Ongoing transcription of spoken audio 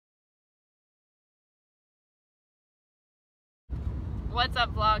What's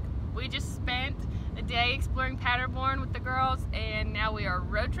up, vlog? We just spent a day exploring Paderborn with the girls, and now we are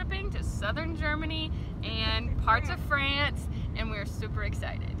road tripping to southern Germany and parts of France, and we're super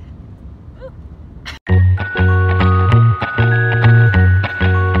excited. Woo.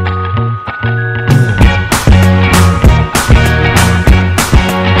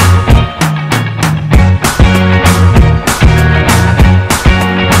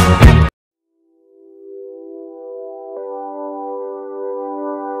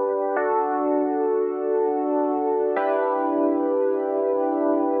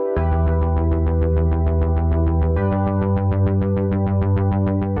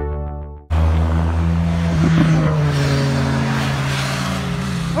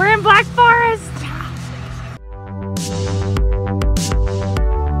 We're in Black Forest!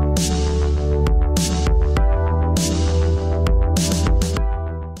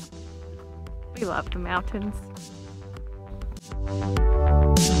 We love the mountains.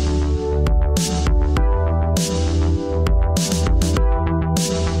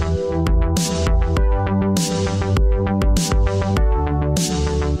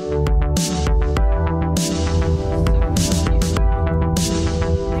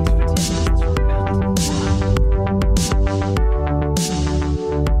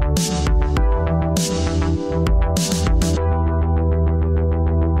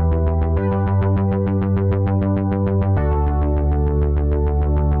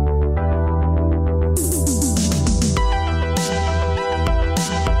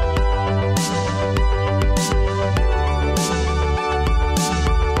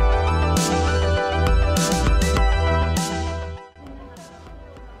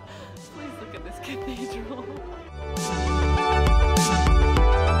 Cathedral.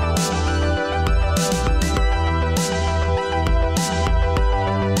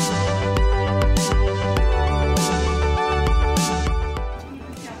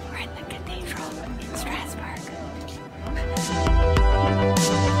 We're in the cathedral in Strasbourg.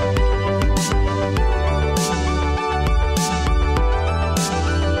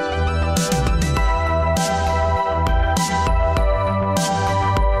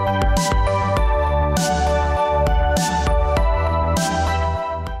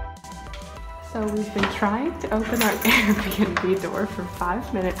 So we've been trying to open our Airbnb door for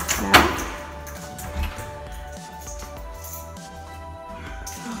 5 minutes now.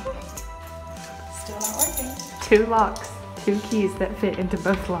 Still not working. 2 locks, 2 keys that fit into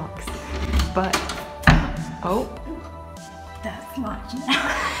both locks. But, oh. That's much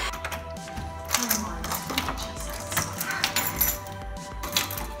now.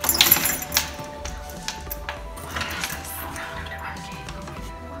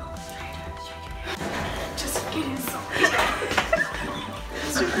 Get inside.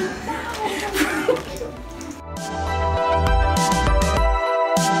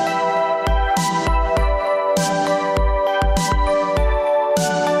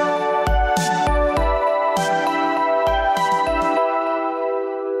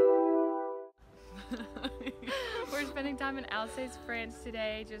 We're spending time in Alsace, France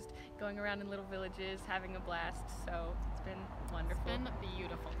today, just going around in little villages, having a blast. So it's been wonderful. It's been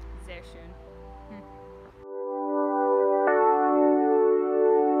beautiful. Sehr schön.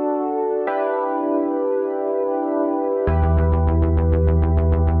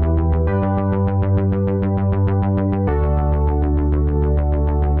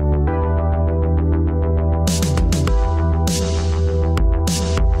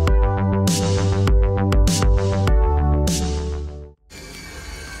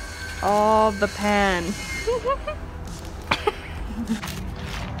 All the pan.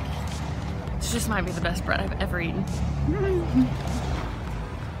 This just might be the best bread I've ever eaten.